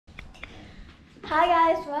Hi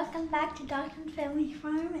guys, welcome back to Dawson's Family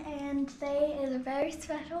Farm, and today is a very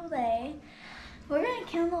special day. We're going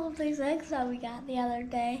to candle these eggs that we got the other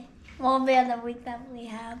day. Well, the other week that we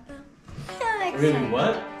have. We're going to do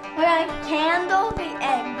what? We're going to candle the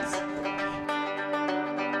eggs.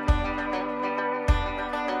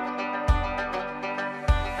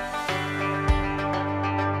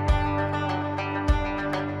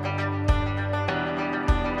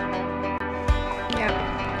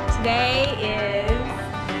 Today is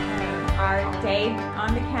our day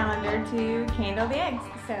on the calendar to candle the eggs.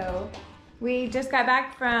 So we just got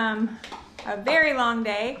back from a very long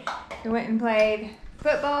day. We went and played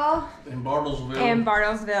football in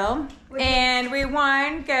Bartlesville. And we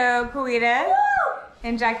won. Go Kawita.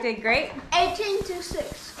 And Jack did great.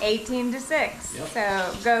 18-6. 18-6. Yep.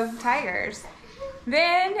 So go Tigers.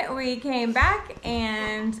 Then we came back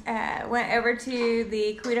and went over to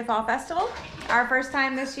the Kawita Fall Festival. Our first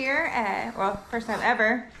time this year, well, first time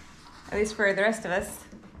ever, at least for the rest of us,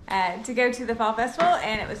 to go to the Fall Festival,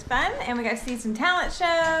 and it was fun. And we got to see some talent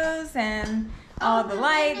shows and all the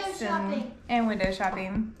lights and window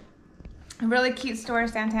shopping. Really cute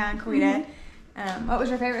stores downtown Kawita. What was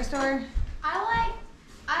your favorite store? I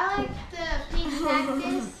like the pink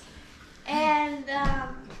cactus and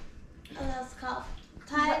what else called?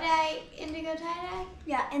 Tie-dye, indigo tie-dye?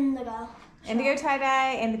 Yeah, indigo. Indigo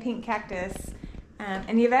tie-dye and the pink cactus.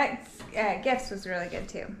 And Yvette's gifts was really good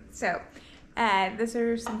too. So those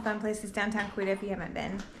are some fun places downtown Kawita if you haven't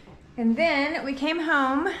been. And then we came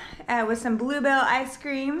home with some Bluebell ice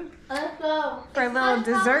cream for little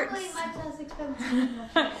desserts. It's probably much less expensive.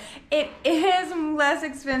 It is less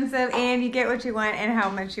expensive, and you get what you want and how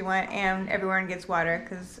much you want, and everyone gets water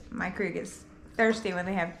because my crew gets thirsty when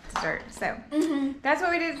they have dessert. So that's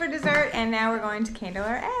what we did for dessert, and now we're going to candle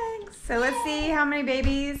our eggs. So let's see how many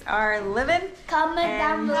babies are living. Comment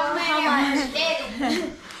down below how much.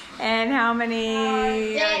 And how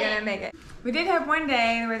many are gonna make it. We did have one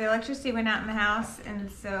day where the electricity went out in the house,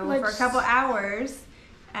 and so for a couple hours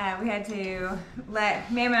we had to let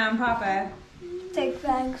Mama and Papa Take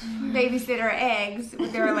bags. babysit our eggs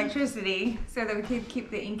with their electricity so that we could keep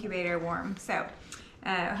the incubator warm. So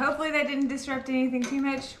hopefully that didn't disrupt anything too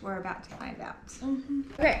much. We're about to find out.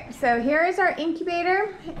 Okay, so here is our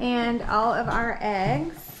incubator and all of our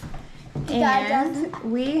eggs. And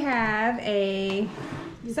we have a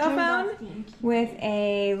cell phone with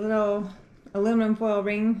a little aluminum foil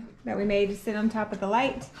ring that we made to sit on top of the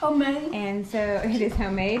light. Homemade. And so it is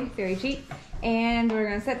homemade, very cheap. And we're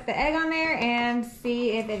gonna set the egg on there and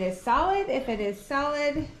see if it is solid. If it is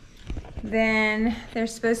solid, then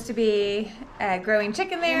there's supposed to be a growing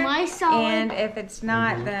chicken there. Am I solid? And if it's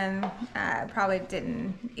not, then probably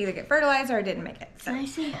didn't either get fertilized or didn't make it. So, Can I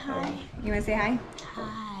say hi? you wanna say hi?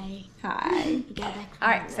 Hi. Hi. All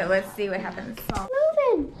right, so let's see what happens.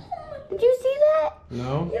 Moving. Did you see that?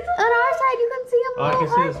 No. On our side, you can see him. Oh, I can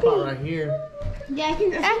see the spot right here. Yeah, I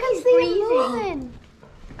can see him moving.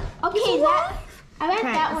 Okay, that. I bet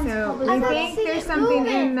that one's so probably. we think there's something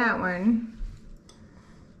in that one.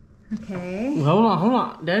 Okay. Hold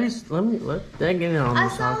on. Daddy's, let Dad get in on I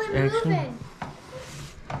this saw him action. moving.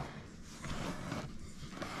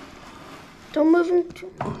 Don't move him.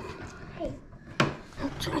 Hey. I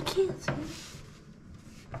can't see.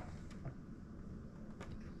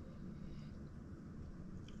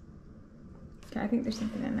 Okay, I think there's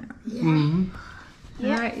something in that one. Mm-hmm. Yep.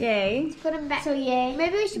 All right, yay. Put them back. So yay.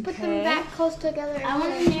 Maybe we should put them back close together. I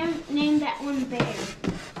want to name that one Bear.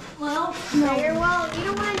 Well, Bear. Well, you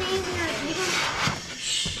don't want to name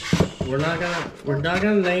your. We're not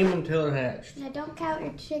gonna name them till they're hatched. Yeah, don't count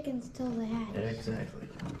your chickens till they hatch. Exactly.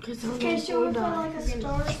 Okay, should we put like a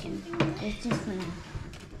star or something? It's just for now.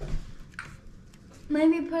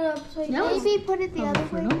 Maybe put up so you Maybe put it the other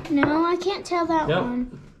way. No, I can't tell that Yep.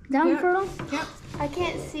 one. That one fertile? Yep. I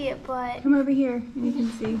can't see it, but Come over here and you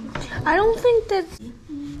can see. I don't think that's.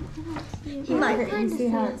 You might see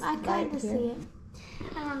how it's I kind of see it.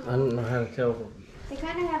 I don't know how to tell them. They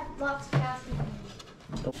kind of have lots of calcium.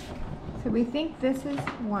 So we think this is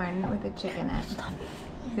one with a chickenette.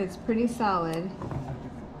 It's pretty solid.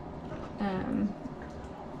 And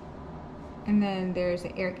then there's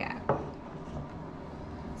an air gap.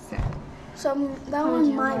 So that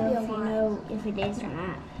one might be a If you lot. know if it is or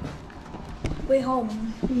not. We hope.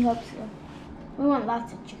 We hope so. We want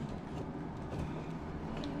lots of chicken.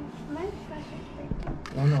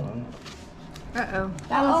 Oh no. Uh-oh.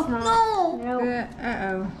 That one's not. No!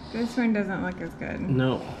 Uh-oh. This one doesn't look as good.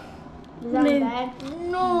 No. Is that one bad?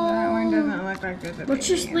 That one doesn't look like there's a baby. Let's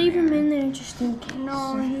just leave him in there just in case.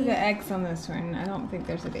 No. The X on this one. I don't think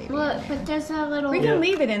there's a baby. Look, but there's a little. We can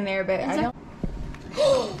leave it in there, but I don't.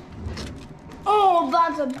 Oh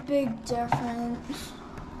that's a big difference.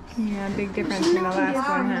 Yeah, big difference from the last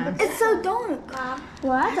one, huh? It's so dark.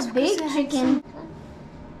 Well, that's a big chicken.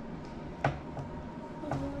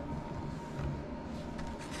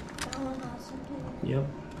 Yep.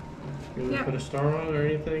 You want to put a star on it or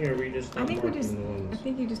anything, or we just I not think we marking just, the ones? I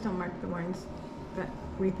think you just don't mark the ones that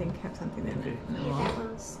we think have something in it. That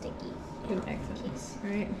one's sticky. Good excellent. All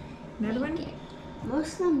right, another one?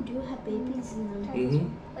 Most of them do have babies in them.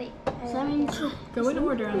 Mm-hmm. Wait, so that means Go in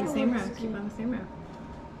order on the same row. Keep on the same row.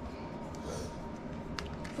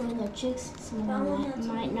 for the chicks, some of them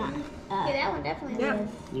might not. Yeah, that one definitely. Yeah. live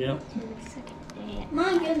Yep. to the second day.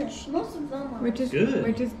 My goodness, most of them are. Which is Good.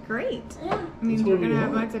 Which is great. Yeah. I mean, That's we're what we gonna have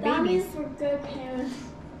want. lots of That babies. means we're good parents.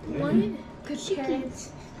 Mhm. Good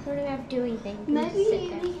parents. We're gonna have doing things. Maybe Sit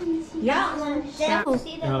there. we can see Yeah. that one.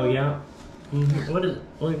 See that Oh, one? yeah. Mm-hmm. What is it?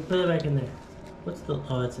 Wait, put it back in there. What's the,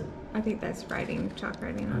 oh, that's it. I think that's writing, chalk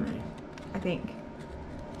writing on Okay. it. I think.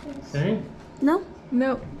 Okay. No.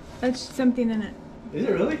 Nope, that's something in it. Is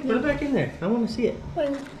it really? Put it back in there. I want to see it.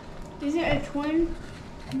 Wait, is it a twin?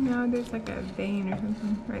 No, there's like a vein or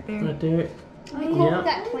something right there. Right there. Got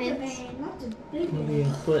That's a twins. vein. That's a big Maybe a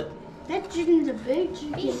one. foot. That chicken's a big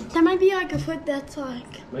chicken. That might be like a foot that's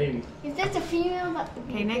like. Maybe. If that's a female, that would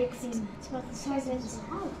be Okay, a big next. female. It's about the size of this.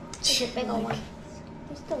 It's a big old one.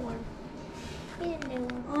 It's the one. We didn't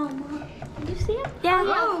do one. Oh my. Did you see it? Yeah.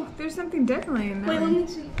 Oh, there's something definitely in Wait, there. let me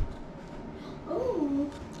see. Oh.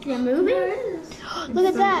 Is it moving? There it is. Look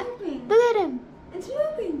at that. Moving. Look at him. It's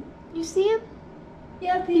moving. You see him?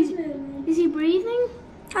 Yep, he's moving. Is he breathing?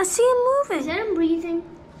 I see him Is moving. that him breathing?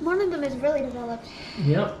 One of them is really developed.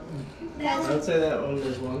 Yep. That's I'd say that one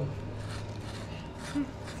is one.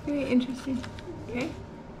 It's very interesting. Okay.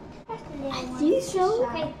 Do you show?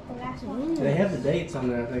 Okay, the last one. They have the dates on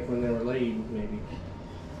there, I think, when they were laid, maybe.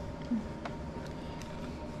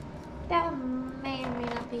 That one may or may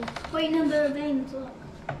not be. Wait, no, there are veins. Look.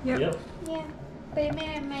 Yep. Yeah, but it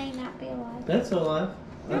may or may not be alive. That's alive.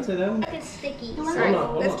 I'd say that one. It's sticky. All Hold right, on,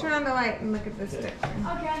 hold let's on. turn on the light and look at this Okay. stick.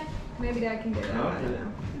 Okay. Maybe Dad can do that. I'll I do don't it.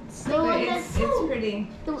 know. The But one it's pretty.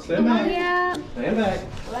 Stand back. Yeah. Stand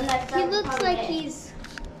back. He looks like he's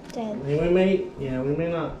dead. We may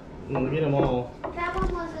not get them all. That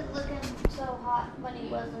one wasn't looking so hot when he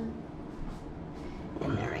wasn't.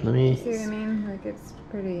 Let me. See what I mean? Like it's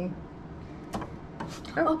pretty.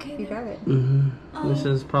 Oh, Okay, you got it. Mm-hmm. This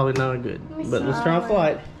is probably not good. But let's turn off the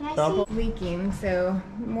light. Turn off the- Leaking, so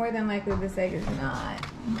more than likely this egg is not.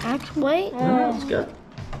 Wait. No, it's good.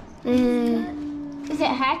 Is it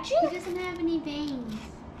hatching? He doesn't have any veins.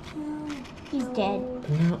 He's dead.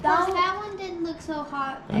 No. That one didn't look so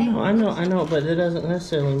hot. I know, but it doesn't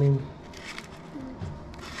necessarily mean.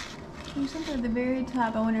 There's something at the very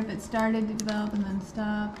top. I wonder if it started to develop and then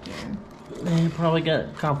stopped, or They probably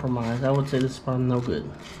got compromised. I would say this is probably no good.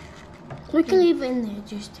 We can leave it in there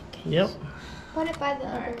just in case. Yep. Put it by the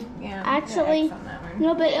other. yeah. Actually, X on that one.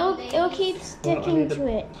 No, but it'll keep Well, I sticking need to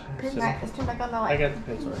it. Alright, let's turn back on the I light. got the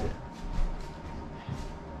pencil right here.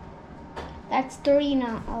 That's 3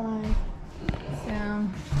 not alive. So,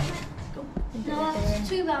 No, that's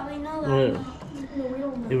two that we know that. Yeah. No, we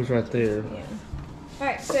don't know. It was right there. yeah.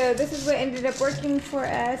 Alright, so this is what ended up working for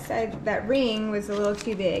us. That ring was a little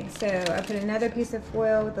too big, so I put another piece of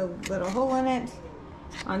foil with a little hole in it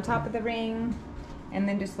on top of the ring, and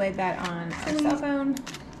then just laid that on our cell phone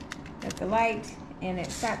with the light, and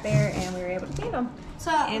it sat there, and we were able to feed them. So,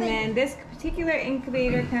 And then this particular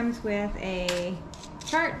incubator comes with a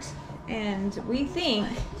chart, and we think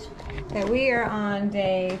that we are on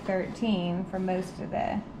day 13 for most of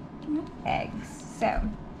the eggs. So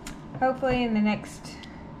hopefully in the next,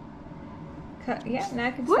 now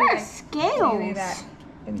I can see What are like scales? maybe that.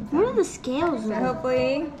 What are the scales? So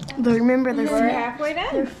hopefully Remember we're halfway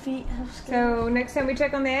their done. feet have scales. So next time we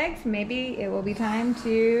check on the eggs, maybe it will be time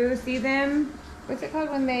to see them. What's it called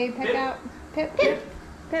when they peck out? Pip. Pip.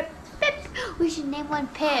 Pip. Pip. We should name one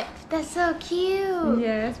Pip. That's so cute.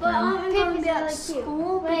 Yes. But fun. I'm going to be at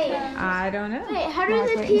school because I don't know. Wait, how do We'll the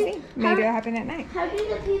have to wait and people? see. Maybe it'll happen at night. How do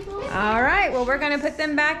the people? All right, well, we're going to put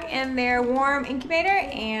them back in their warm incubator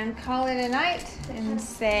and call it a night and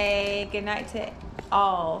say goodnight to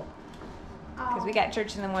all. Because we got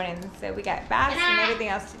church in the morning, so we got baths and everything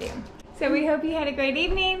else to do. So we hope you had a great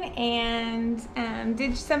evening and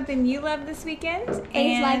did something you loved this weekend.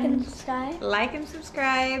 please like and subscribe. Like and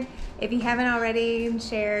subscribe if you haven't already, and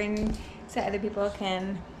share and so other people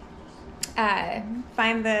can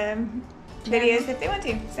find the videos if they want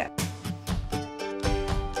to. So.